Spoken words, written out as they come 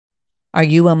Are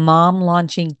you a mom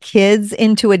launching kids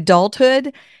into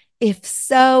adulthood? If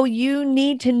so, you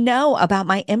need to know about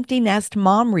my Empty Nest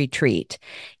Mom Retreat.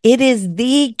 It is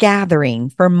the gathering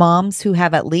for moms who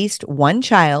have at least one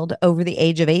child over the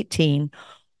age of 18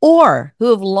 or who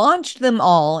have launched them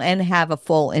all and have a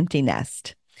full empty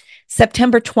nest.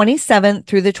 September 27th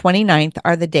through the 29th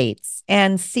are the dates,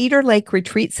 and Cedar Lake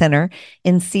Retreat Center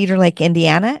in Cedar Lake,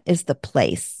 Indiana is the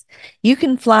place. You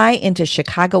can fly into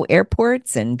Chicago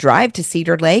airports and drive to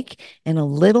Cedar Lake in a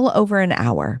little over an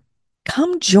hour.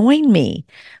 Come join me.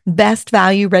 Best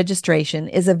value registration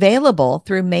is available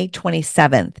through May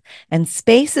 27th, and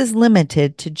space is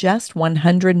limited to just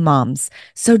 100 moms.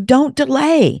 So don't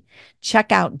delay.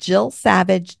 Check out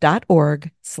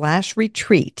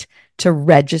jillsavage.org/retreat to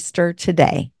register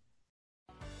today.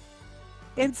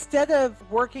 Instead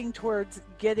of working towards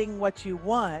getting what you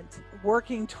want,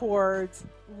 working towards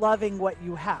loving what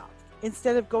you have.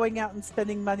 Instead of going out and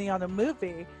spending money on a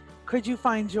movie, could you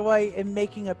find joy in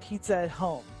making a pizza at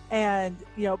home and,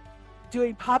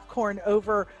 doing popcorn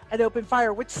over an open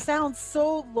fire, which sounds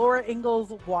so Laura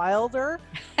Ingalls Wilder,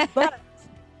 but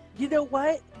you know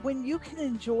what? When you can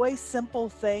enjoy simple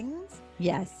things,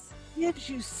 Yes. it gives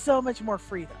you so much more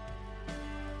freedom.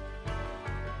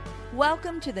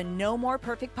 Welcome to the No More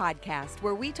Perfect podcast,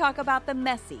 where we talk about the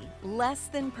messy, less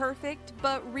than perfect,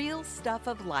 but real stuff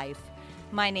of life.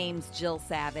 My name's Jill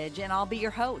Savage, and I'll be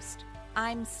your host.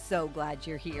 I'm so glad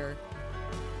you're here.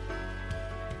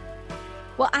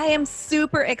 Well, I am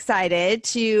super excited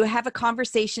to have a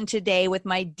conversation today with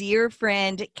my dear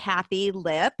friend, Kathy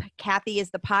Lipp. Kathy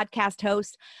is the podcast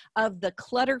host of the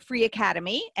Clutter Free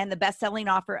Academy and the best-selling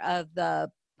author of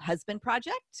The Husband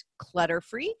Project, Clutter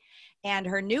Free, and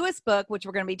her newest book, which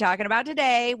we're going to be talking about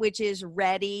today, which is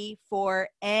Ready for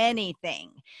Anything.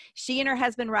 She and her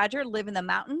husband, Roger, live in the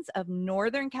mountains of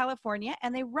Northern California,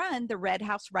 and they run the Red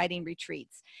House Writing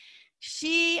Retreats.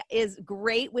 She is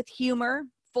great with humor,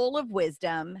 full of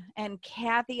wisdom, and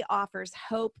Kathy offers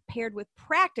hope paired with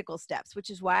practical steps, which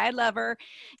is why I love her,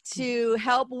 to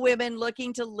help women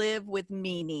looking to live with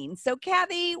meaning. So,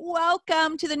 Kathy,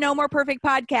 welcome to the No More Perfect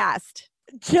podcast.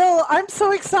 Jill, I'm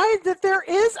so excited that there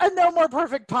is a No More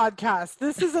Perfect podcast.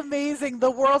 This is amazing. The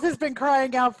world has been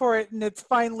crying out for it, and it's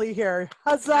finally here.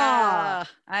 Huzzah!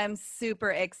 I'm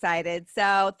super excited.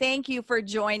 So thank you for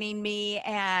joining me.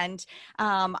 And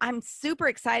I'm super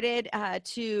excited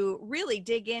to really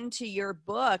dig into your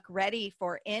book, Ready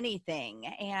for Anything.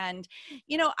 And,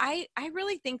 I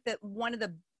really think that one of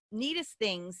the neatest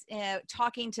things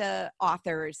talking to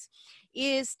authors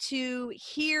is to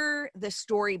hear the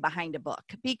story behind a book,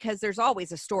 because there's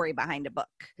always a story behind a book.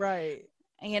 Right.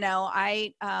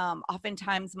 I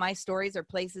oftentimes my stories are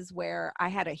places where I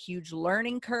had a huge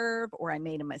learning curve, or I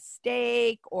made a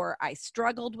mistake, or I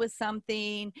struggled with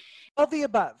something. All the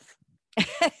above.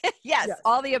 Yes,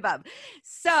 all the above.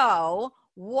 So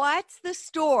what's the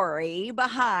story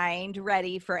behind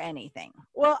Ready for Anything?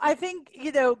 Well, I think,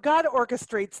 God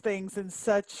orchestrates things in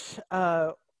such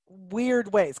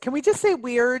weird ways. Can we just say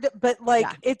weird? But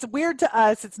It's weird to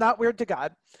us. It's not weird to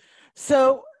God.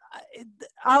 So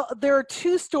there are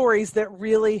two stories that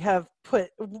really have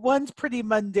one's pretty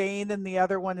mundane and the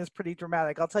other one is pretty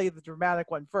dramatic. I'll tell you the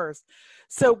dramatic one first.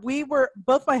 So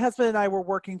both my husband and I were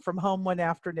working from home one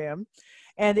afternoon,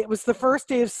 and it was the first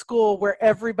day of school where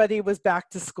everybody was back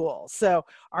to school. So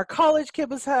our college kid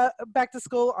was back to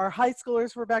school. Our high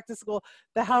schoolers were back to school.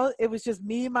 It was just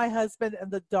me, my husband,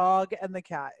 and the dog and the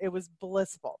cat. It was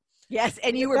blissful. Yes,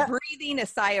 and you were breathing a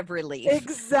sigh of relief.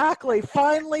 Exactly.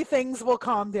 Finally, things will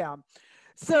calm down.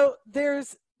 So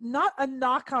there's not a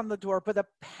knock on the door, but a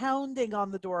pounding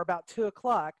on the door about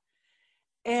 2:00,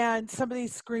 and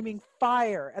somebody's screaming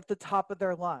fire at the top of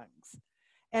their lungs.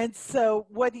 And so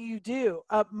what do?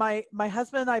 My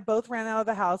husband and I both ran out of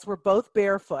the house. We're both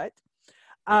barefoot.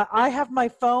 I have my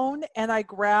phone, and I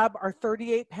grab our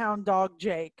 38-pound dog,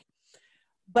 Jake.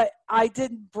 But I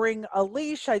didn't bring a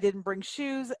leash. I didn't bring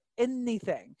shoes,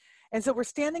 anything. And so we're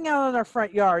standing out in our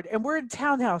front yard, and we're in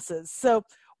townhouses. So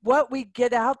what we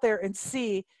get out there and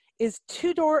see is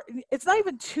it's not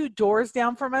even two doors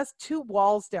down from us, two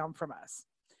walls down from us.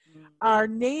 Mm-hmm. Our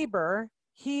neighbor,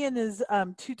 he and his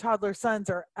two toddler sons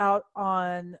are out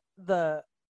on the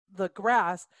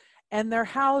grass, and their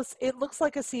house, it looks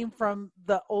like a scene from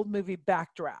the old movie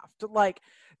Backdraft, like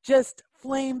just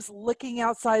flames licking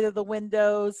outside of the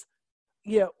windows,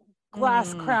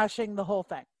 glass crashing, the whole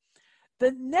thing.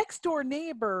 The next door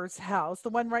neighbor's house, the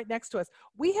one right next to us,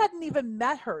 we hadn't even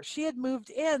met her. She had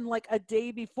moved in like a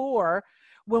day before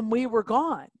when we were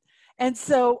gone. And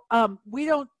so we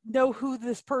don't know who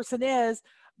this person is,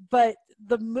 but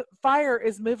the fire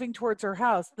is moving towards her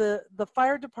house. The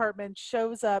fire department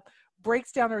shows up,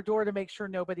 breaks down her door to make sure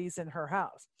nobody's in her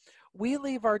house. We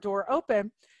leave our door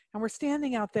open and we're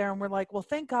standing out there and we're like, well,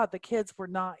 thank God the kids were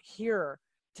not here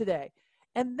today.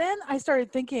 And then I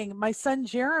started thinking, my son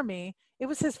Jeremy, it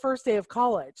was his first day of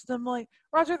college. So I'm like,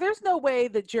 Roger, there's no way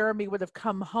that Jeremy would have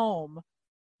come home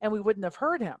and we wouldn't have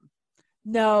heard him.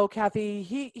 No, Kathy,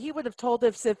 he would have told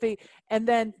if Siffy, and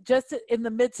then just in the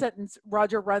mid-sentence,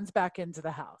 Roger runs back into the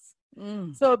house.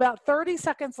 So about 30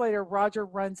 seconds later, Roger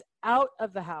runs out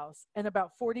of the house, and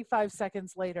about 45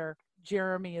 seconds later,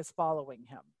 Jeremy is following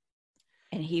him.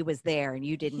 And he was there, and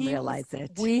you didn't realize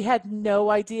it. We had no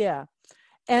idea.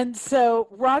 And so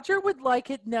Roger would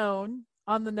like it known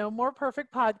on the No More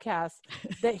Perfect podcast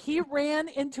that he ran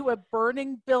into a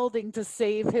burning building to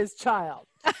save his child.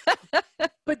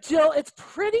 But Jill, it's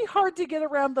pretty hard to get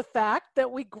around the fact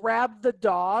that we grabbed the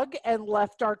dog and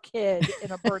left our kid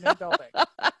in a burning building.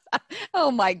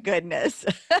 Oh my goodness.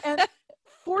 And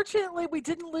fortunately, we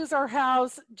didn't lose our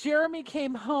house. Jeremy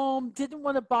came home, didn't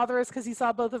want to bother us because he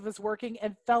saw both of us working,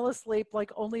 and fell asleep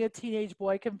like only a teenage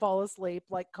boy can fall asleep,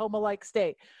 like coma-like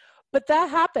state. But that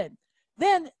happened.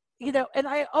 Then, you know, and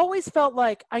I always felt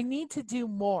like I need to do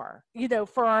more, you know,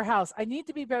 for our house. I need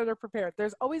to be better prepared.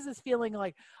 There's always this feeling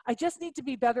like I just need to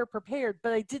be better prepared,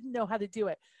 but I didn't know how to do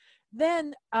it.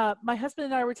 Then my husband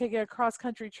and I were taking a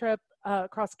cross-country trip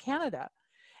across Canada,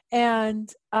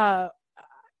 and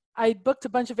I booked a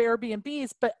bunch of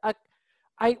Airbnbs, but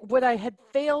what I had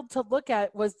failed to look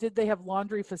at was, did they have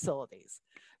laundry facilities?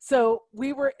 So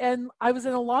I was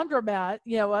in a laundromat,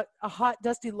 you know, a hot,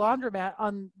 dusty laundromat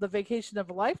on the vacation of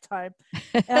a lifetime.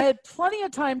 And I had plenty of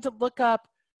time to look up,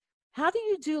 how do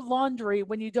you do laundry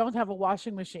when you don't have a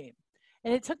washing machine?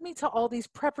 And it took me to all these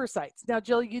prepper sites. Now,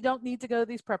 Jill, you don't need to go to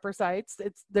these prepper sites.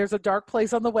 There's a dark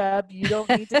place on the web. You don't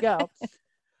need to go.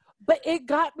 But it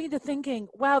got me to thinking,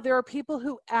 wow, there are people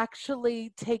who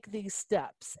actually take these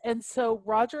steps. And so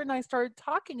Roger and I started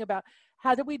talking about,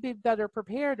 how do we be better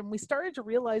prepared? And we started to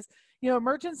realize, you know,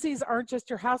 emergencies aren't just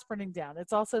your house burning down.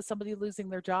 It's also somebody losing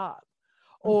their job,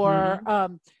 or,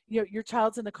 you know, your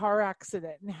child's in a car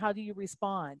accident, and how do you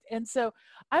respond? And so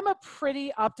I'm a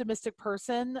pretty optimistic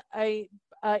person.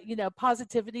 You know,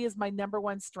 positivity is my number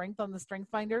one strength on the Strength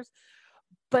Finders.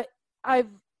 But I've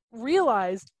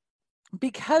realized,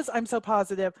 because I'm so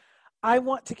positive, I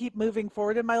want to keep moving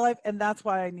forward in my life, and that's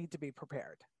why I need to be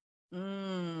prepared.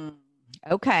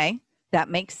 Okay. That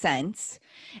makes sense.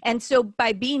 And so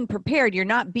by being prepared, you're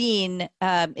not being,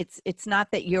 it's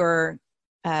not that you're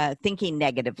thinking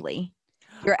negatively.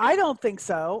 I don't think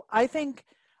so. I think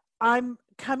I'm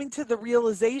coming to the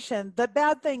realization that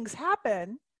bad things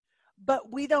happen,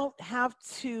 but we don't have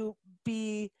to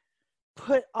be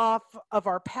put off of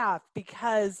our path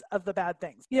because of the bad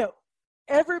things. You know,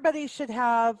 everybody should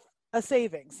have a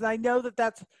savings. And I know that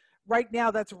that's right now,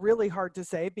 that's really hard to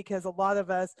say, because a lot of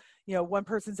us, you know, one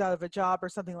person's out of a job or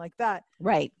something like that.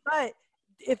 Right. But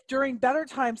if during better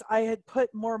times I had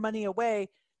put more money away,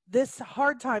 this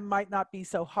hard time might not be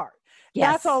so hard.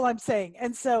 Yes. That's all I'm saying.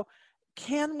 And so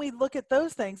can we look at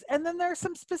those things? And then there are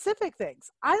some specific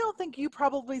things. I don't think you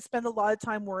probably spend a lot of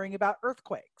time worrying about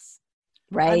earthquakes.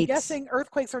 Right. I'm guessing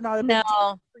earthquakes are not a big No,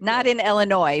 deal not in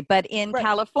Illinois, but in Right.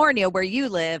 California where you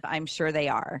live, I'm sure they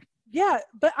are. Yeah,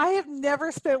 but I have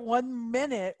never spent 1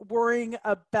 minute worrying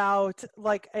about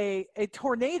like a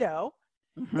tornado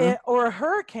or a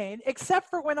hurricane, except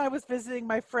for when I was visiting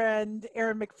my friend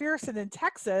Erin McPherson in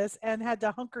Texas and had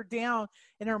to hunker down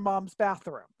in her mom's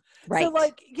bathroom. Right. So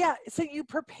like, yeah, so you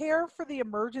prepare for the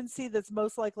emergency that's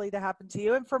most likely to happen to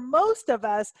you. And for most of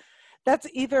us, that's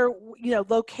either, you know,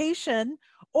 location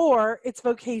or it's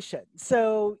vocation.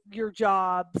 So your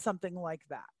job, something like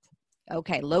that.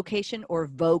 Okay. Location or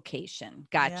vocation.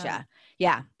 Gotcha.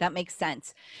 Yeah, that makes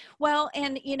sense. Well,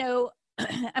 and you know,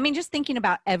 I mean, just thinking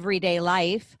about everyday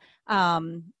life,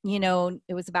 you know,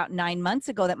 it was about 9 months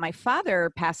ago that my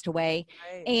father passed away.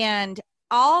 Right. And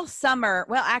all summer,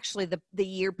 well, actually the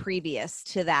year previous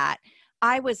to that,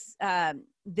 I was,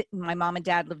 my mom and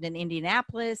dad lived in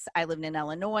Indianapolis. I lived in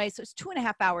Illinois. So it's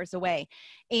 2.5 hours away.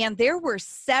 And there were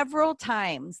several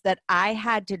times that I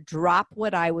had to drop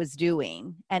what I was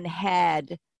doing and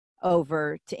head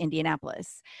over to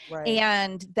Indianapolis. Right.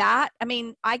 And that, I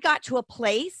mean, I got to a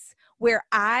place where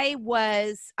I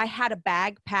had a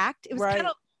bag packed. It was Right. kind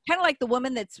of like the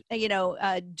woman that's, you know,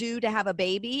 due to have a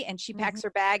baby and she packs her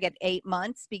bag at 8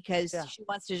 months because she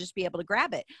wants to just be able to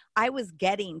grab it. I was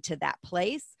getting to that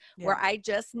place where I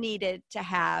just needed to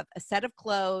have a set of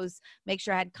clothes, make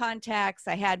sure I had contacts,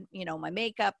 I had, you know, my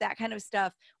makeup, that kind of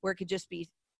stuff, where it could just be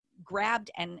grabbed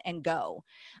and go.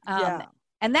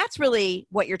 And that's really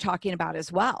what you're talking about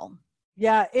as well.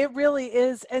 Yeah, it really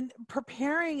is. And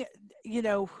preparing,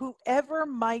 whoever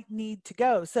might need to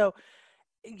go. So,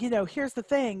 here's the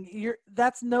thing,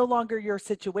 that's no longer your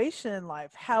situation in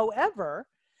life. However,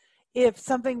 if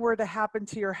something were to happen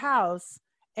to your house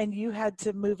and you had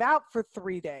to move out for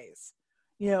 3 days,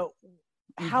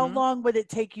 how long would it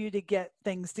take you to get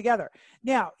things together?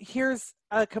 Now, here's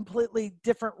a completely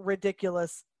different,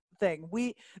 ridiculous thing.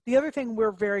 The other thing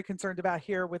we're very concerned about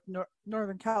here with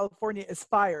Northern California is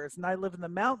fires, and I live in the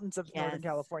mountains of Northern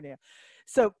California.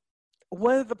 So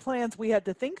one of the plans we had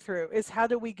to think through is, how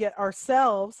do we get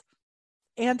ourselves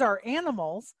and our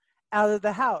animals out of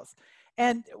the house?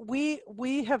 And we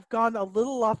have gone a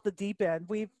little off the deep end.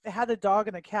 We've had a dog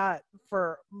and a cat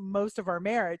for most of our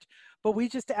marriage, but we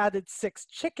just added 6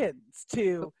 chickens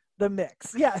to the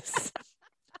mix. Yes.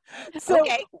 So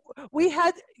we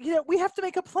have to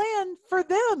make a plan for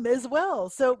them as well.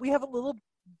 So we have a little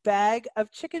bag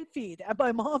of chicken feed at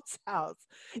my mom's house,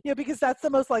 because that's the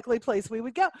most likely place we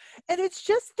would go. And it's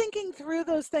just thinking through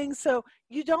those things. So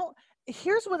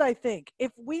here's what I think.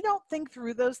 If we don't think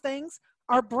through those things,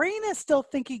 our brain is still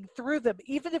thinking through them,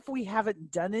 even if we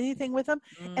haven't done anything with them.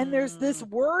 And there's this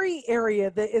worry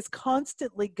area that is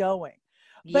constantly going.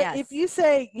 But if you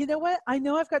say, you know what, I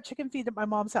know I've got chicken feed at my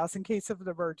mom's house in case of an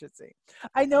emergency.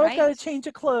 I know I've got a change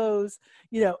of clothes,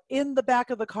 in the back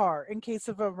of the car in case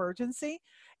of an emergency.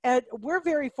 And we're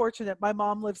very fortunate. My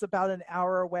mom lives about an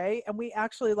hour away, and we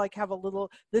actually have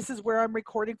this is where I'm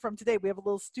recording from today. We have a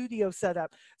little studio set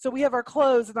up. So we have our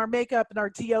clothes and our makeup and our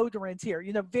deodorant here,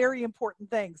 very important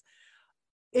things.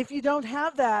 If you don't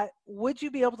have that, would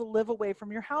you be able to live away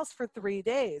from your house for 3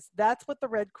 days? That's what the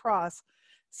Red Cross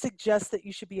suggests that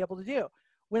you should be able to do.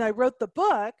 When I wrote the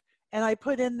book and I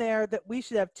put in there that we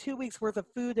should have 2 weeks worth of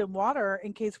food and water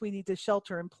in case we need to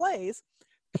shelter in place,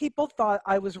 people thought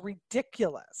I was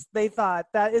ridiculous. They thought,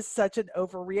 that is such an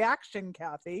overreaction,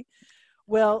 Kathy.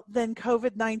 Well, then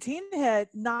COVID-19 hit,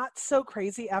 not so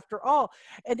crazy after all.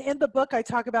 And in the book, I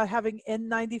talk about having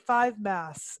N95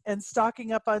 masks and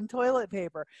stocking up on toilet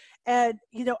paper. And,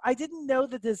 I didn't know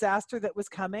the disaster that was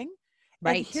coming.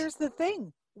 Right. And here's the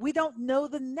thing. We don't know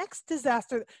the next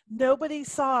disaster. Nobody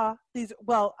saw these,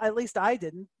 well, at least I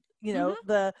didn't,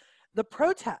 the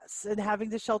protests and having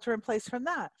to shelter in place from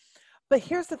that. But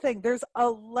here's the thing. There's a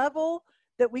level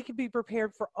that we can be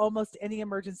prepared for almost any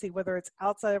emergency, whether it's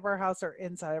outside of our house or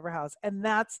inside of our house. And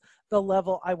that's the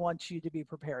level I want you to be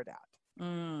prepared at.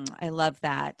 I love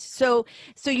that. So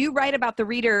you write about the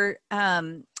reader,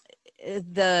 getting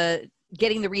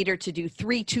the reader to do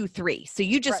 3-2-3. So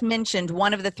you just mentioned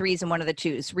one of the 3s and one of the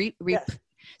 2s. Yes.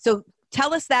 So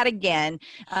tell us that again.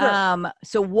 Sure.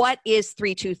 So what is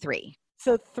 3-2-3?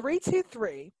 So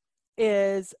 3-2-3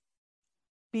 is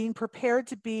being prepared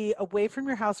to be away from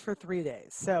your house for 3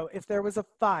 days. So if there was a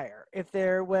fire, if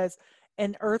there was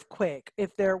an earthquake,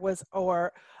 if there was,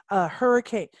 or a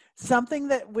hurricane, something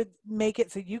that would make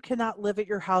it so you cannot live at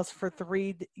your house for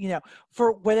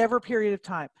for whatever period of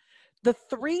time. The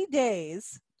 3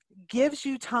 days gives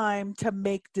you time to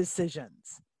make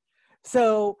decisions.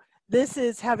 So this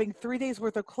is having 3 days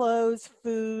worth of clothes,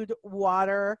 food,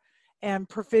 water, and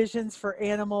provisions for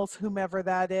animals, whomever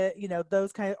that is,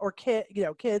 those kind of, or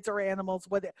kids or animals,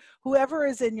 whoever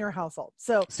is in your household.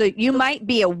 So you might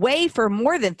be away for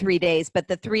more than 3 days, but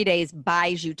the 3 days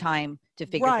buys you time to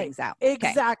figure things out.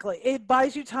 Exactly. Okay. It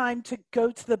buys you time to go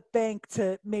to the bank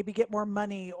to maybe get more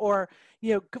money, or,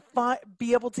 be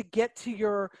able to get to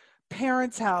your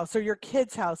parents' house or your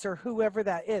kid's house or whoever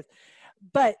that is.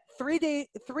 But 3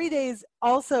 days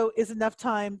also is enough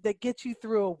time that gets you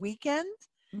through a weekend.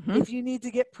 If you need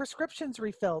to get prescriptions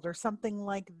refilled or something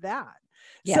like that.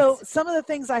 Yes. So some of the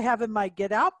things I have in my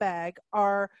get out bag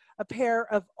are a pair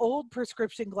of old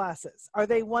prescription glasses. Are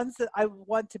they ones that I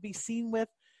want to be seen with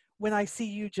when I see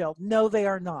you, Jill? No, they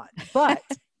are not. But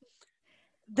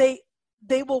they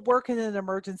will work in an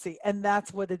emergency, and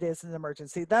that's what it is, an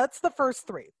emergency. That's the first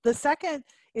 3. The second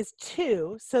is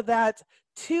 2, so that's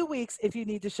 2 weeks if you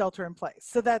need to shelter in place.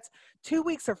 So that's 2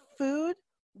 weeks of food,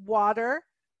 water,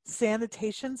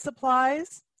 sanitation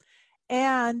supplies,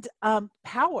 and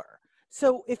power.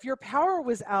 So if your power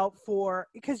was out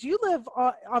because you live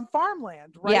on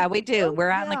farmland, right? Yeah, we do. We're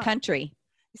out in the country.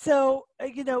 So,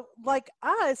 like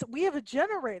us, we have a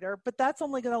generator, but that's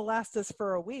only going to last us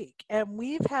for a week. And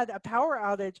we've had a power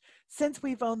outage since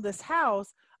we've owned this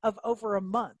house of over a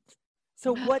month.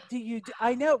 So what do you do?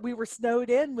 I know we were snowed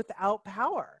in without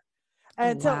power.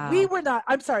 And so we were not,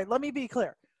 I'm sorry, let me be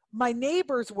clear. My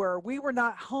neighbors we were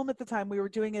not home at the time. We were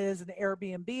doing it as an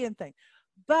Airbnb and thing,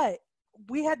 but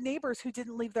we had neighbors who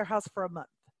didn't leave their house for a month.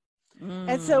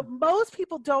 And so Mm. most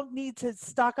people don't need to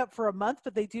stock up for a month,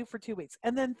 but they do for 2 weeks.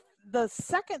 And then the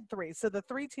second three, so the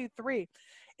 3-2-3,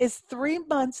 is 3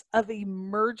 months of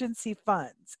emergency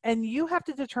funds. And you have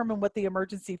to determine what the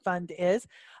emergency fund is.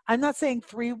 I'm not saying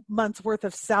 3 months worth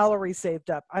of salary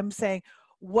saved up. I'm saying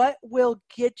what will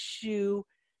get you,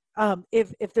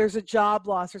 if there's a job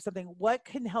loss or something, what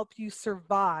can help you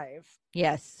survive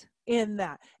Yes. in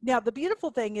that. Now, the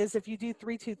beautiful thing is if you do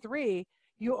 3-2-3,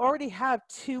 you already have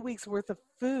 2 weeks worth of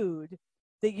food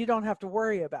that you don't have to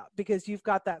worry about because you've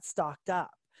got that stocked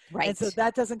up. And so Right.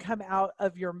 that doesn't come out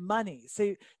of your money.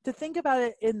 So to think about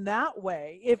it in that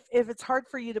way, if it's hard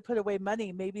for you to put away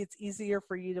money, maybe it's easier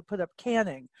for you to put up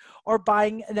canning or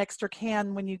buying an extra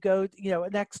can when you go,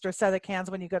 an extra set of cans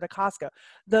when you go to Costco.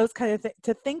 Those kind of things.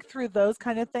 To think through those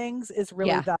kind of things is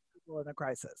really Yeah. valuable in a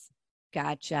crisis.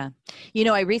 Gotcha.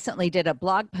 I recently did a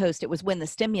blog post. It was when the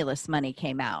stimulus money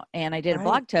came out. And I did a Right.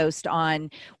 blog post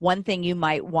on one thing you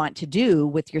might want to do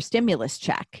with your stimulus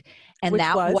check. And Which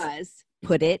that was? was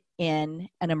put it in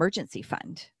an emergency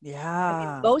fund. I mean,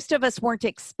 Yeah. most of us weren't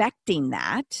expecting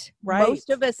that. Right. Most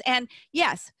of us, and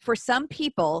yes, for some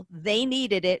people, they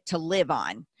needed it to live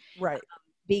on Right.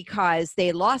 because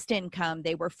they lost income,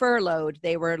 they were furloughed,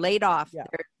 they were laid off, Yeah.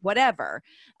 whatever.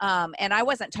 And I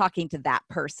wasn't talking to that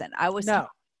person. I was No. talking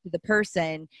to the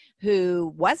person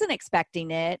who wasn't expecting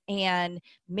it, and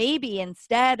maybe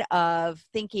instead of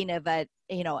thinking of it,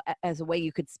 as a way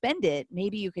you could spend it,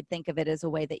 maybe you could think of it as a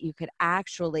way that you could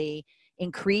actually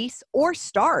increase or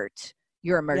start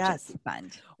your emergency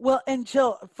fund. Well, and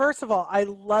Jill, first of all, I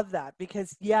love that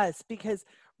because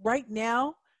right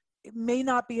now it may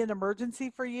not be an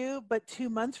emergency for you, but 2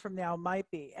 months from now might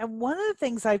be. And one of the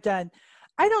things I've done,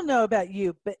 I don't know about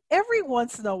you, but every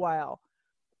once in a while,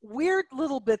 weird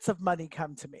little bits of money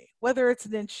come to me, whether it's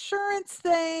an insurance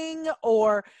thing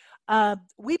or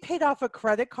we paid off a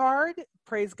credit card,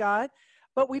 praise God,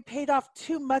 but we paid off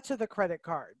too much of the credit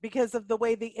card because of the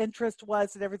way the interest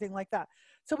was and everything like that.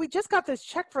 So we just got this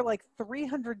check for like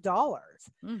 $300.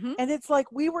 Mm-hmm. And it's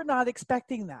like we were not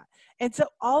expecting that. And so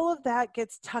all of that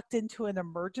gets tucked into an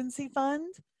emergency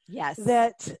fund. Yes.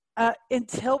 That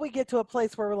until we get to a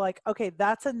place where we're like, okay,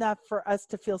 that's enough for us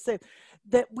to feel safe,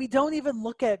 that we don't even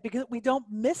look at because we don't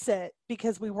miss it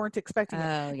because we weren't expecting it.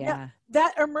 Oh, yeah. Now,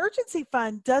 that emergency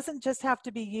fund doesn't just have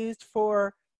to be used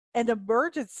for an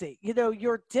emergency.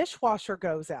 Your dishwasher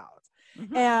goes out.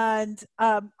 Mm-hmm. And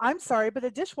I'm sorry, but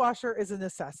a dishwasher is a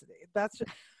necessity. That's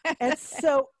just, and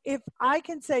so if I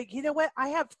can say, you know what, I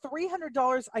have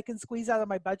 $300 I can squeeze out of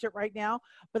my budget right now,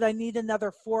 but I need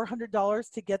another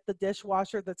 $400 to get the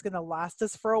dishwasher that's going to last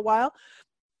us for a while.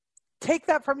 Take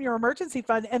that from your emergency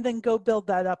fund and then go build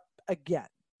that up again.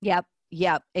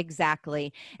 Yep,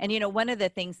 exactly. And, one of the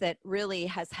things that really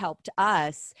has helped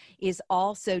us is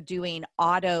also doing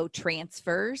auto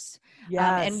transfers.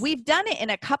 Yes. And we've done it in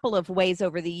a couple of ways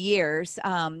over the years.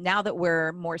 Now that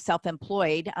we're more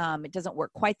self-employed, it doesn't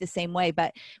work quite the same way,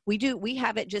 but we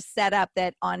have it just set up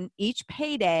that on each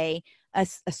payday, a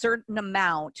certain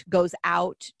amount goes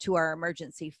out to our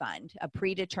emergency fund, a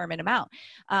predetermined amount.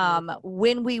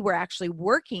 When we were actually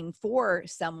working for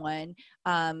someone,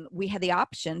 we had the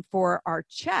option for our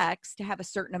checks to have a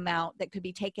certain amount that could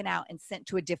be taken out and sent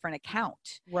to a different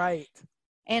account. Right.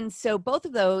 And so both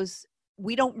of those,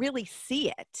 we don't really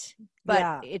see it,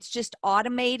 but it's just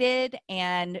automated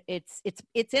and it's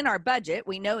in our budget.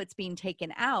 We know it's being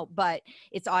taken out, but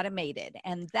it's automated,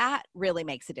 and that really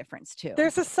makes a difference too.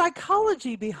 There's a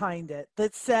psychology behind it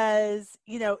that says,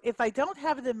 if I don't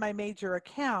have it in my major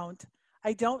account,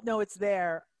 I don't know it's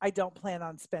there, I don't plan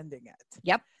on spending it.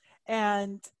 Yep.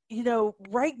 And,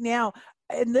 right now,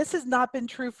 and this has not been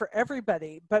true for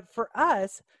everybody, but for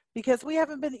us, because we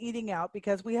haven't been eating out,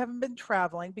 because we haven't been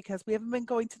traveling, because we haven't been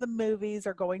going to the movies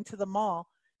or going to the mall,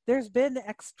 there's been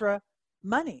extra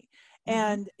money.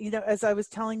 Mm-hmm. And, as I was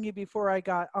telling you before I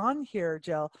got on here,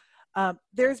 Jill,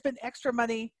 there's been extra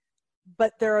money,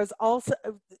 but there is also,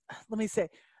 let me say,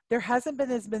 there hasn't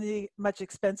been as much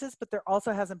expenses, but there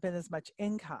also hasn't been as much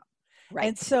income. Right.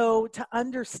 And so to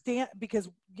understand, because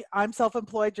I'm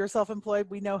self-employed, you're self-employed,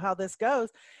 we know how this goes.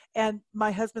 And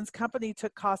my husband's company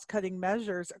took cost-cutting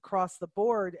measures across the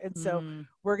board. And so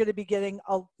we're going to be getting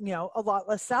a lot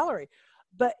less salary.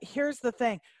 But here's the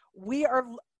thing.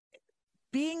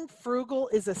 Being frugal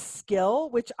is a skill,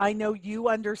 which I know you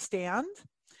understand.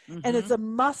 Mm-hmm. And it's a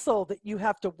muscle that you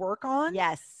have to work on.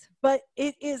 Yes. But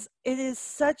it is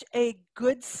such a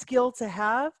good skill to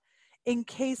have in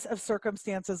case of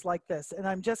circumstances like this. And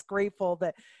I'm just grateful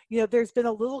that, there's been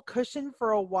a little cushion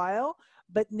for a while,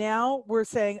 but now we're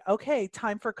saying, okay,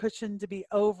 time for cushion to be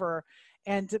over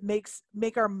and to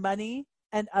make our money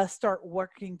and us start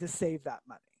working to save that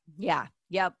money. Yeah.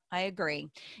 Yep. I agree.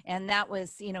 And that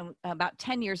was, about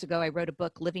 10 years ago, I wrote a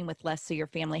book, Living with Less So Your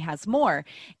Family Has More.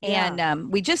 Yeah.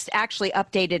 And we just actually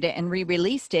updated it and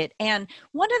re-released it. And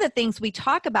one of the things we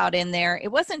talk about in there,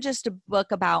 it wasn't just a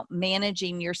book about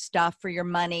managing your stuff for your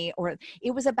money, or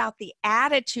it was about the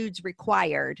attitudes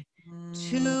required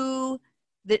to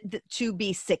to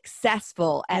be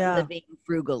successful at living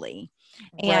frugally.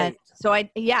 And so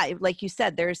like you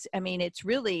said, it's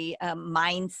really a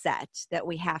mindset that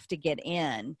we have to get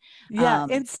in. Yeah.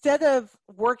 Instead of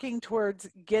working towards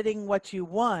getting what you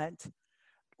want,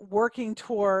 working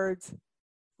towards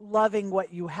loving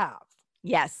what you have.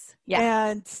 Yes.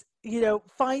 Yeah. And,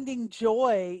 finding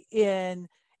joy in,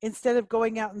 instead of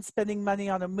going out and spending money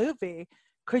on a movie,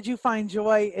 could you find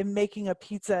joy in making a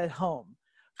pizza at home?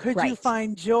 Could you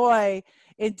find joy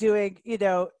in doing,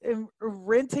 in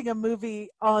renting a movie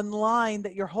online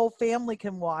that your whole family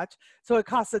can watch? So it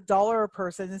costs $1 a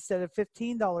person instead of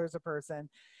 $15 a person.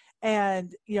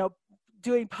 And,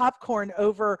 doing popcorn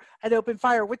over an open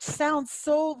fire, which sounds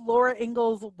so Laura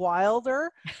Ingalls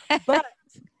Wilder, but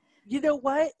you know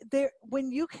what?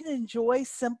 When you can enjoy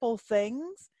simple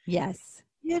things, yes,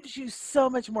 it gives you so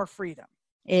much more freedom.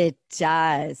 It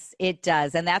does. It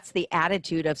does. And that's the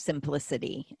attitude of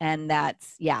simplicity. And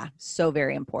that's, so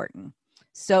very important.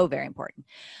 So very important.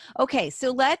 Okay, so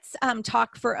let's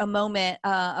talk for a moment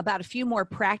about a few more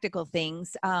practical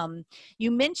things.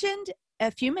 You mentioned a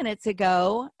few minutes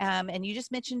ago, and you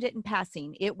just mentioned it in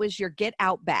passing, it was your get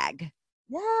out bag.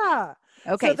 Yeah.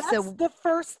 Okay, so that's the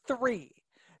first 3.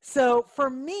 So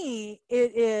for me,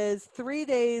 it is 3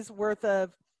 days worth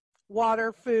of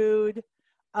water, food,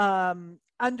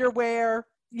 underwear,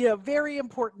 very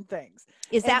important things.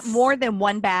 Is that more than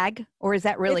one bag, or is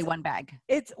that really one bag?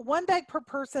 It's one bag per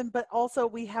person, but also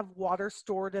we have water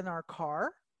stored in our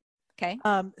car. Okay.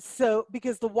 So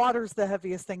because the water's the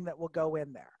heaviest thing that will go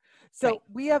in there. So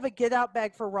we have a get out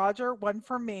bag for Roger, one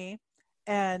for me,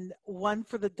 and one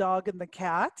for the dog and the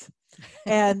cat.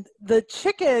 And the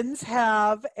chickens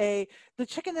the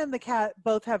chicken and the cat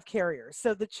both have carriers.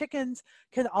 So the chickens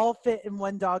can all fit in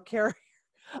one dog carrier.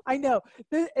 I know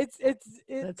it's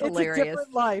a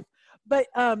different life, but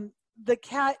the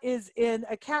cat is in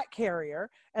a cat carrier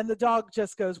and the dog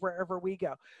just goes wherever we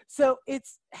go. So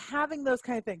it's having those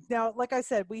kind of things. Now, like I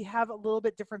said, we have a little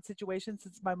bit different situation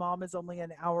since my mom is only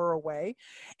an hour away,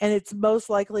 and it's most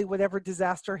likely whatever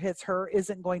disaster hits her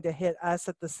isn't going to hit us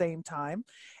at the same time.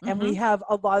 And we have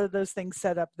a lot of those things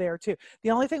set up there too.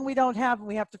 The only thing we don't have, and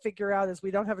we have to figure out, is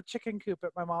we don't have a chicken coop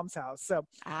at my mom's house. So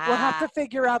we'll have to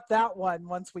figure out that one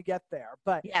once we get there.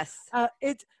 But yes,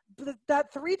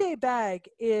 that 3-day bag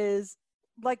is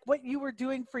like what you were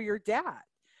doing for your dad.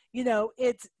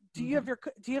 It's, do you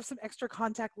have some extra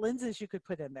contact lenses you could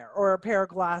put in there, or a pair of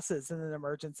glasses in an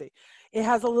emergency? It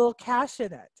has a little cash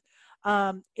in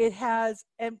it. It has,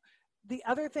 and the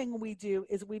other thing we do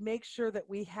is we make sure that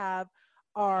we have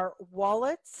our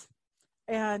wallets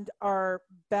and our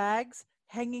bags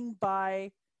hanging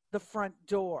by the front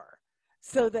door,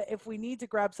 so that if we need to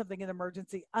grab something in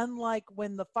emergency, unlike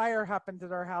when the fire happened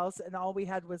at our house and all we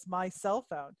had was my cell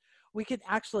phone, we can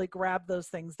actually grab those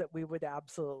things that we would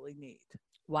absolutely need.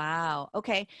 Wow.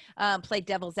 Okay. Play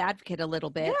devil's advocate a little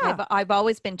bit. Yeah. I've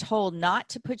always been told not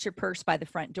to put your purse by the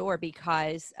front door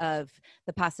because of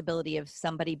the possibility of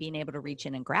somebody being able to reach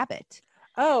in and grab it.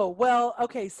 Oh, well,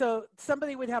 okay. So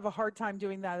somebody would have a hard time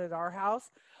doing that at our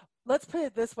house. Let's put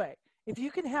it this way. If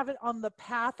you can have it on the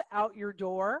path out your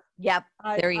door. Yep.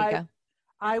 There you go.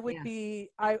 I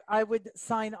would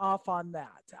sign off on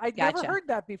that. I'd never heard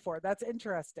that before. That's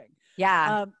interesting.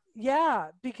 Yeah.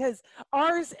 Because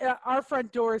our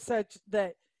front door is such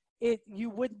that you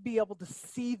wouldn't be able to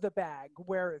see the bag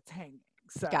where it's hanging.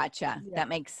 So, gotcha. Yeah. That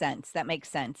makes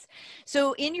sense.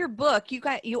 So in your book,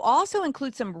 you also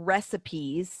include some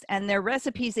recipes, and they're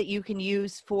recipes that you can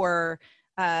use for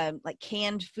like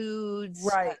canned foods,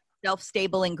 right?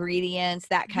 Shelf-stable ingredients,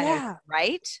 that kind of,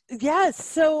 right? Yes.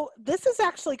 So this is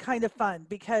actually kind of fun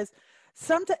because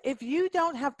if you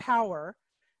don't have power,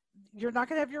 you're not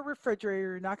going to have your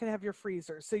refrigerator, you're not going to have your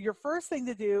freezer. So your first thing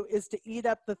to do is to eat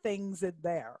up the things in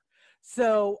there.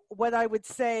 So what I would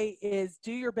say is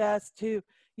do your best to,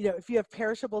 if you have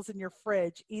perishables in your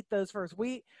fridge, eat those first.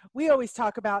 We always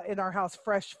talk about in our house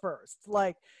fresh first.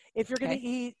 Like if you're going to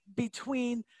eat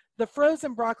between the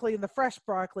frozen broccoli and the fresh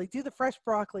broccoli, do the fresh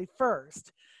broccoli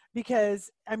first, because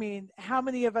how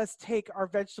many of us take our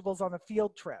vegetables on a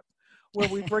field trip where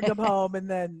we bring them home and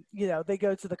then, they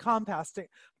go to the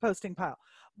composting pile.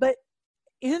 But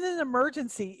in an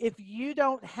emergency, if you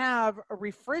don't have a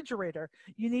refrigerator,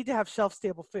 you need to have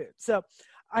shelf-stable food. So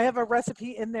I have a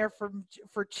recipe in there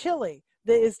for chili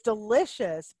that is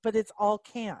delicious, but it's all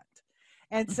canned.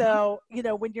 And so,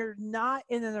 when you're not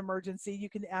in an emergency, you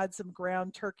can add some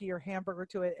ground turkey or hamburger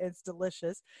to it. It's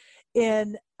delicious.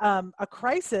 In a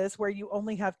crisis where you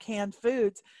only have canned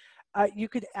foods, you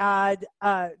could add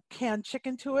canned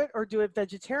chicken to it or do it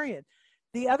vegetarian.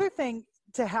 The other thing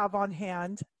to have on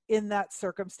hand in that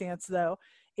circumstance, though,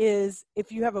 is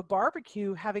if you have a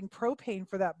barbecue, having propane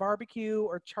for that barbecue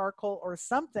or charcoal or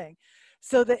something,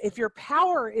 so that if your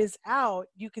power is out,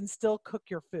 you can still cook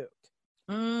your food.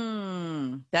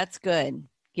 That's good.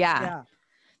 Yeah,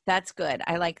 that's good.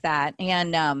 I like that.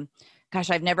 And gosh,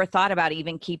 I've never thought about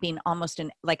even keeping almost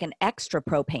an extra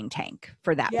propane tank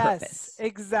for that purpose. Yes,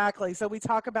 exactly. So we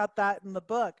talk about that in the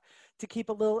book, to keep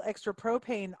a little extra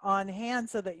propane on hand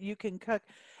so that you can cook.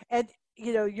 And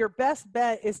your best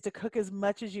bet is to cook as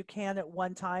much as you can at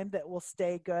one time that will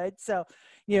stay good. So,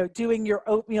 doing your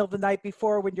oatmeal the night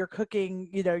before when you're cooking,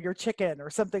 your chicken or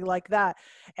something like that,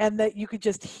 and that you could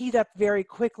just heat up very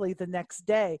quickly the next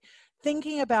day.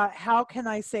 Thinking about how can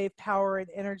I save power and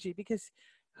energy, because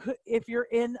if you're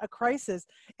in a crisis,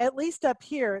 at least up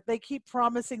here, they keep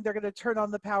promising they're going to turn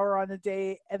on the power on a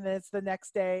day, and then it's the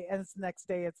next day, and it's the next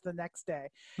day, it's the next day.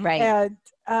 Right. And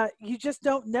you just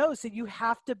don't know. So you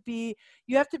have to be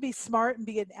smart and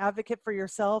be an advocate for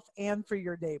yourself and for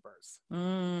your neighbors.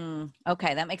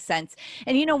 Okay, that makes sense.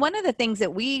 And one of the things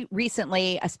that we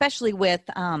recently, especially with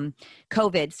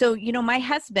COVID, so my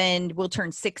husband will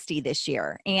turn 60 this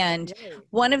year, and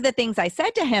one of the things I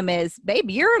said to him is,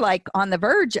 "Babe, you're like on the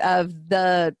verge of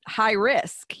the high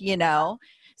risk,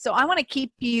 so I want to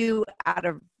keep you out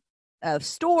of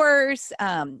stores,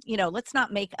 let's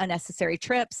not make unnecessary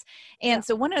trips." And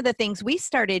so one of the things we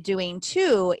started doing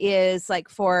too is, like,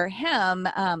 for him,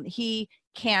 he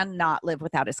cannot live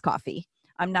without his coffee.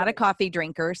 I'm not a coffee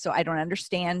drinker, so I don't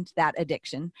understand that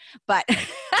addiction, but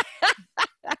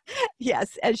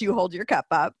yes, as you hold your cup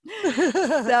up.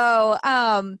 So,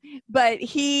 but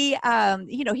he,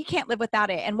 he can't live without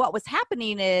it. And what was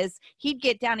happening is he'd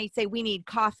get down, he'd say, "We need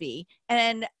coffee."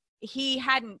 And he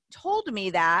hadn't told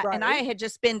me that. Right. And I had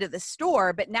just been to the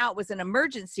store, but now it was an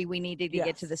emergency. We needed to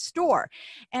get to the store.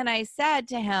 And I said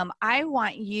to him, "I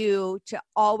want you to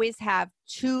always have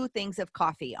 2 things of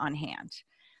coffee on hand."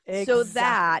 Exactly. So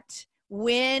that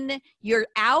when you're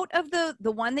out of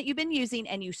the one that you've been using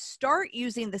and you start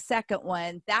using the second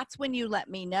one, that's when you let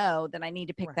me know that I need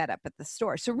to pick that up at the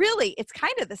store. So really, it's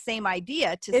kind of the same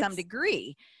idea to some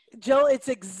degree. Jill, it's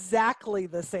exactly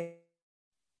the same.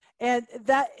 And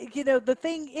that, the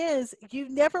thing is, you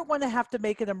never want to have to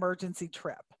make an emergency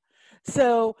trip.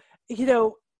 So,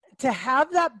 to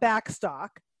have that backstock,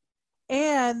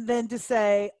 and then to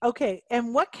say, okay,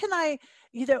 and what can I,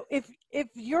 if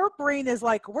your brain is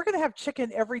like, we're going to have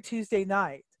chicken every Tuesday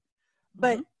night,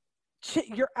 but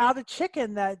you're out of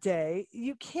chicken that day,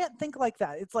 you can't think like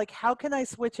that. It's like, how can I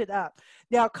switch it up?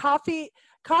 Now, coffee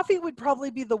would probably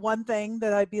be the one thing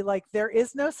that I'd be like, there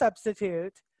is no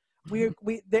substitute.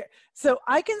 So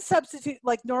I can substitute,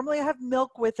 like, normally I have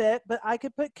milk with it, but I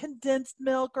could put condensed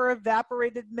milk or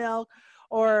evaporated milk,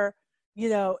 or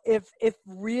if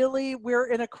really we're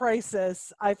in a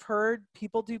crisis, I've heard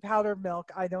people do powdered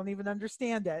milk. I don't even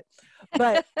understand it,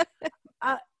 but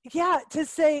to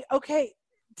say, okay,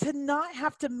 to not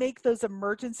have to make those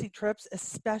emergency trips,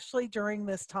 especially during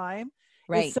this time,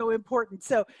 is so important.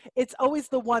 So it's always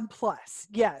the 1+.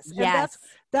 Yes. And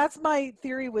that's my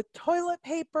theory with toilet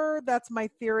paper. That's my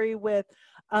theory with,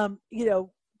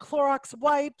 Clorox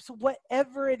wipes,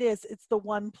 whatever it is, it's the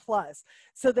 1+,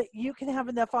 so that you can have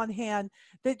enough on hand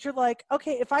that you're like,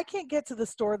 okay, if I can't get to the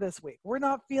store this week, we're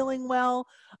not feeling well,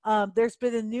 there's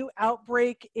been a new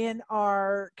outbreak in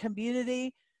our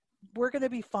community, we're going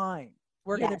to be fine.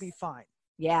 We're going to be fine.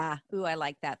 Yeah. Ooh, I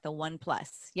like that. The 1+.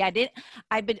 Yeah,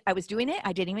 I was doing it.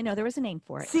 I didn't even know there was a name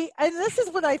for it. See, and this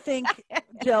is what I think,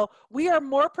 Jill, we are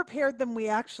more prepared than we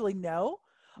actually know.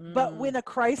 But when a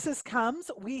crisis comes,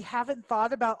 we haven't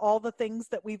thought about all the things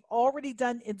that we've already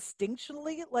done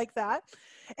instinctually like that.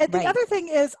 And the other thing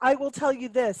is, I will tell you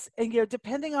this, and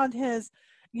depending on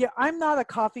I'm not a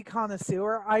coffee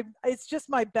connoisseur. It's just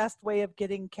my best way of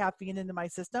getting caffeine into my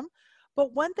system.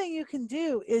 But one thing you can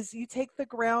do is you take the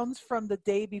grounds from the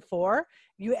day before,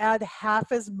 you add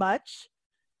half as much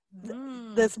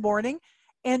this morning.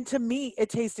 And to me, it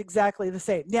tastes exactly the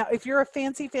same. Now, if you're a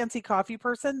fancy coffee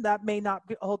person, that may not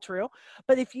hold true.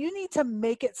 But if you need to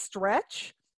make it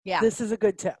stretch, this is a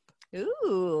good tip.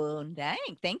 Ooh,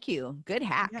 dang. Thank you. Good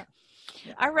hack.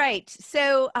 All right.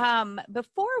 So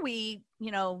before we,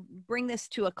 bring this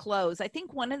to a close, I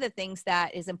think one of the things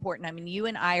that is important, I mean, you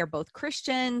and I are both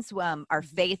Christians. Our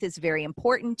faith is very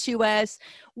important to us.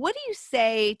 What do you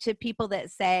say to people that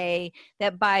say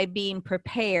that by being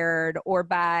prepared or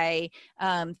by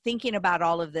thinking about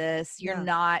all of this, you're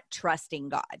not trusting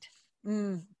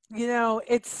God?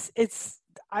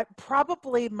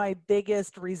 Probably my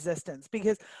biggest resistance,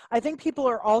 because I think people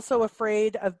are also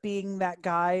afraid of being that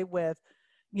guy with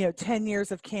 10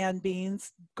 years of canned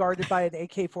beans guarded by an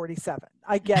AK-47.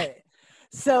 I get it.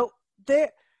 So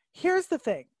here's the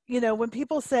thing, when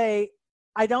people say,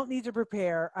 I don't need to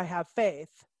prepare, I have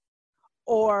faith,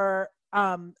 or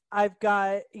I've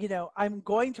got, I'm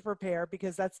going to prepare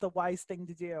because that's the wise thing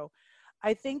to do.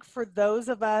 I think for those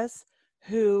of us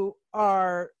who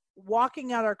are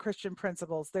walking out our Christian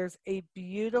principles, there's a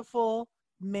beautiful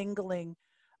mingling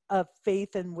of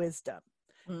faith and wisdom.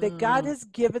 That God has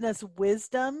given us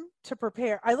wisdom to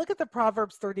prepare. I look at the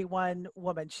Proverbs 31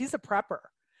 woman. She's a prepper.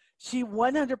 She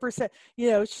 100%,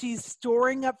 she's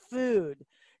storing up food.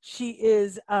 She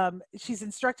is, she's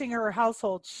instructing her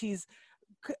household. She's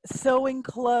sewing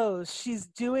clothes. She's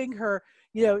doing her,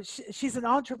 she's an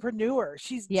entrepreneur.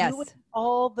 She's doing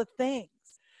all the things.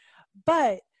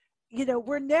 But,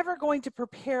 we're never going to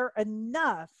prepare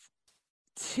enough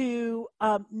to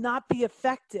not be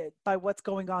affected by what's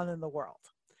going on in the world.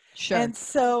 Sure. And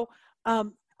so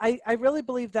I really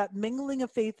believe that mingling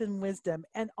of faith and wisdom,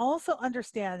 and also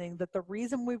understanding that the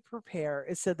reason we prepare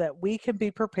is so that we can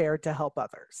be prepared to help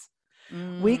others.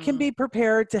 We can be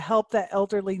prepared to help that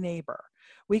elderly neighbor.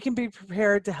 We can be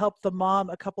prepared to help the mom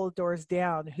a couple of doors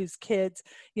down whose kids,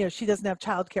 she doesn't have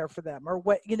childcare for them, or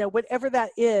whatever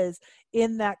that is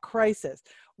in that crisis.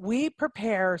 We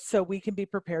prepare so we can be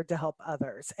prepared to help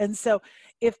others. And so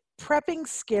if prepping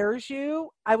scares you,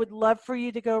 I would love for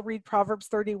you to go read Proverbs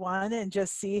 31 and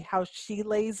just see how she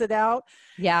lays it out.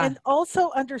 Yeah. And also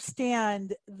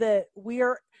understand that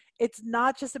it's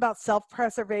not just about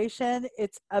self-preservation,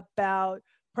 it's about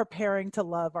preparing to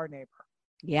love our neighbor.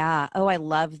 Yeah. Oh, I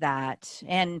love that.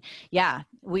 And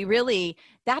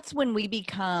that's when we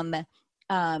become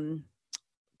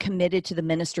committed to the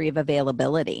ministry of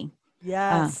availability.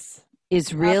 Yes.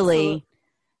 Is really,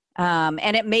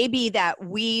 and it may be that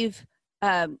we've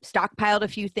stockpiled a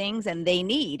few things and they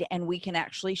need, and we can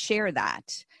actually share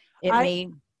that.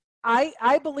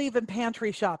 I believe in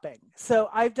pantry shopping. So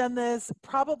I've done this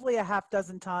probably a half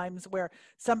dozen times where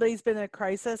somebody's been in a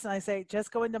crisis and I say,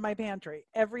 just go into my pantry.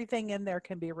 Everything in there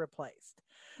can be replaced.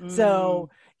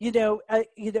 So,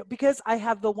 because I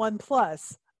have the 1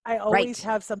 plus, I always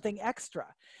have something extra.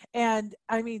 And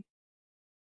I mean,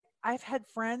 I've had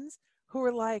friends who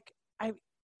are like,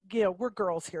 we're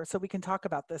girls here, so we can talk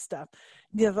about this stuff.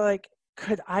 Like,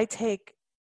 could I take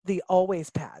the Always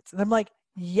pads? And I'm like,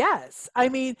 yes. I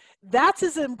mean, that's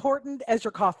as important as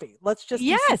your coffee. Let's just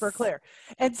be super clear.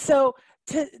 And so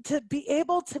to be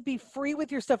able to be free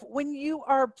with your stuff when you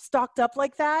are stocked up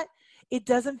like that, it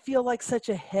doesn't feel like such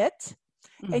a hit.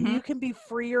 And you can be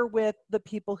freer with the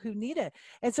people who need it.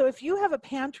 And so if you have a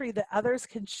pantry that others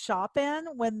can shop in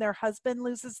when their husband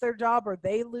loses their job, or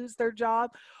they lose their job,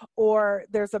 or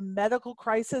there's a medical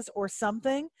crisis or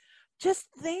something, just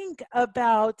think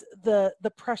about the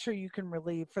pressure you can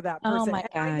relieve for that person. Oh my gosh.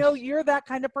 And I know you're that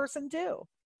kind of person too.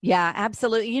 Yeah,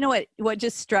 absolutely. You know what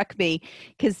just struck me,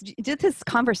 because just this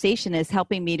conversation is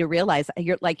helping me to realize,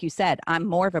 like you said, I'm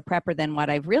more of a prepper than what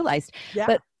I've realized. Yeah.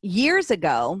 But years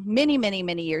ago, many, many,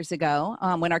 many years ago,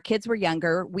 when our kids were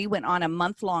younger, we went on a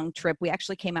month-long trip. We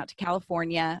actually came out to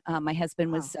California. My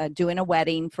husband was doing a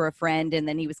wedding for a friend, and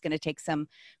then he was going to take some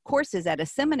courses at a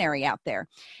seminary out there.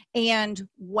 And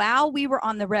while we were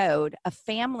on the road, a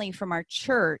family from our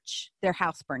church, their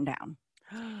house burned down.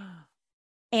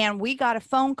 And we got a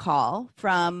phone call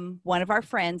from one of our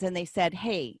friends, and they said,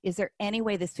 hey, is there any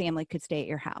way this family could stay at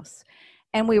your house?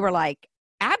 And we were like,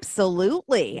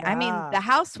 absolutely. Yeah. I mean, the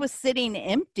house was sitting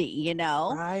empty,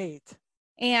 Right.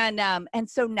 And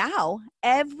so now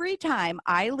every time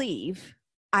I leave,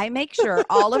 I make sure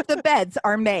all of the beds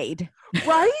are made.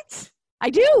 Right? I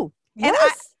do. Yes.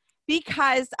 And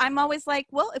because I'm always like,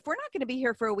 well, if we're not going to be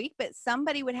here for a week, but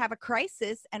somebody would have a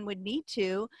crisis and would need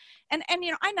to, and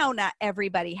I know not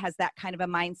everybody has that kind of a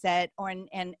mindset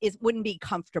and wouldn't be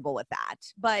comfortable with that,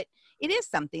 but it is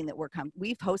something that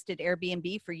we've hosted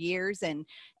Airbnb for years, and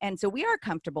so we are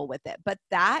comfortable with it. But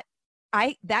that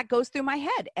goes through my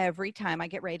head every time I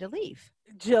get ready to leave.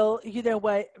 Jill, you know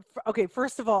what? Okay,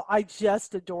 first of all, I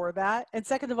just adore that. And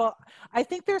second of all, I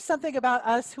think there's something about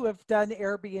us who have done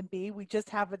Airbnb. We just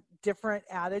have a different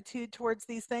attitude towards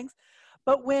these things.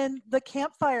 But when the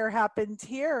campfire happened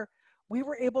here, we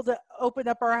were able to open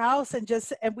up our house and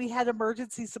we had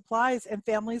emergency supplies, and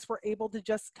families were able to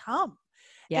just come.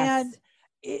 Yes. And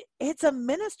it's a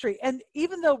ministry. And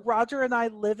even though Roger and I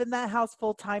live in that house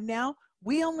full time now,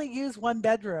 we only use one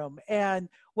bedroom. And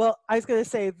well, I was going to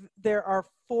say there are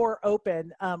 4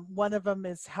 open. One of them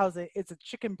is it's a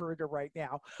chicken brooder right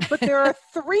now, but there are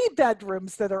 3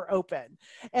 bedrooms that are open.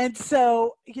 And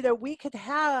so, we could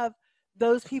have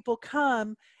those people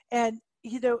come, and,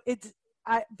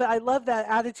 but I love that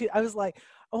attitude. I was like,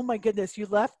 oh my goodness, you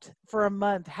left for a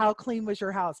month. How clean was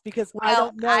your house? Because I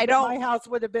don't know that my house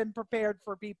would have been prepared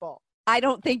for people. I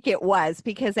don't think it was,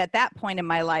 because at that point in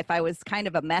my life, I was kind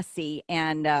of a messy,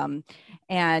 and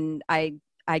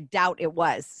I doubt it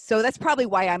was. So that's probably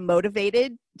why I'm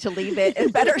motivated to leave it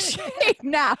in better shape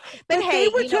now. But hey,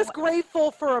 they were just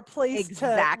grateful for a place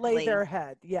to lay their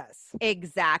head. Yes,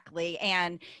 exactly.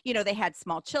 And they had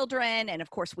small children, and of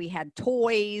course we had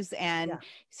toys, and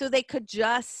so they could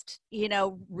just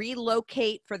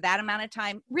relocate for that amount of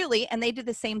time, really. And they did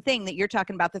the same thing that you're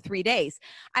talking about, the 3 days.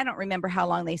 I don't remember how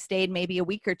long they stayed, maybe a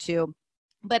week or 2.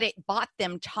 But it bought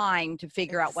them time to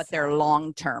figure out what their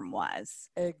long term was.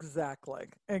 Exactly.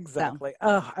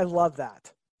 Oh, I love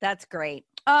that. That's great.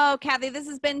 Oh, Kathy, this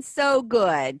has been so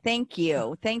good. Thank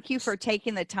you. Thank you for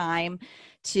taking the time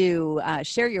to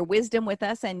share your wisdom with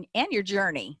us and your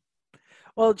journey.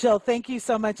 Well, Jill, thank you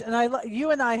so much. And you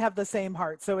and I have the same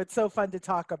heart, so it's so fun to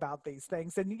talk about these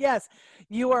things. And yes,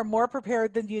 you are more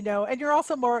prepared than you know, and you're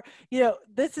also more,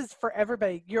 this is for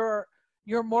everybody. You're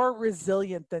more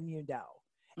resilient than you know.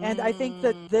 And I think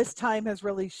that this time has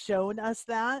really shown us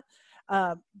that.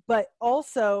 But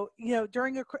also,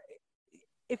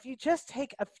 if you just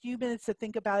take a few minutes to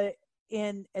think about it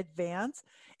in advance,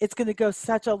 it's going to go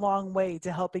such a long way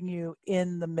to helping you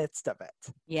in the midst of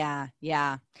it. Yeah.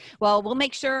 Well, we'll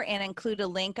make sure and include a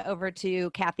link over to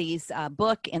Kathy's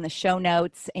book in the show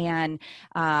notes. And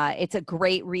it's a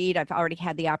great read. I've already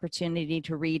had the opportunity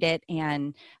to read it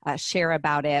and share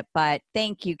about it. But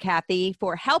thank you, Kathy,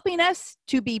 for helping us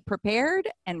to be prepared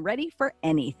and ready for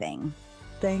anything.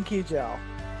 Thank you, Jill.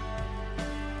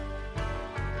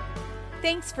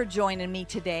 Thanks for joining me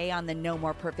today on the No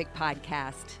More Perfect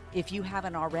podcast. If you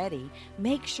haven't already,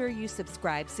 make sure you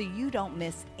subscribe so you don't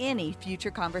miss any future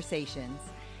conversations.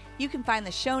 You can find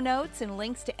the show notes and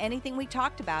links to anything we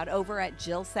talked about over at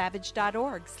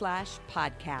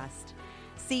jillsavage.org/podcast.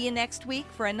 See you next week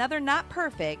for another not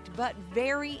perfect, but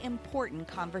very important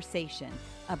conversation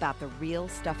about the real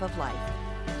stuff of life.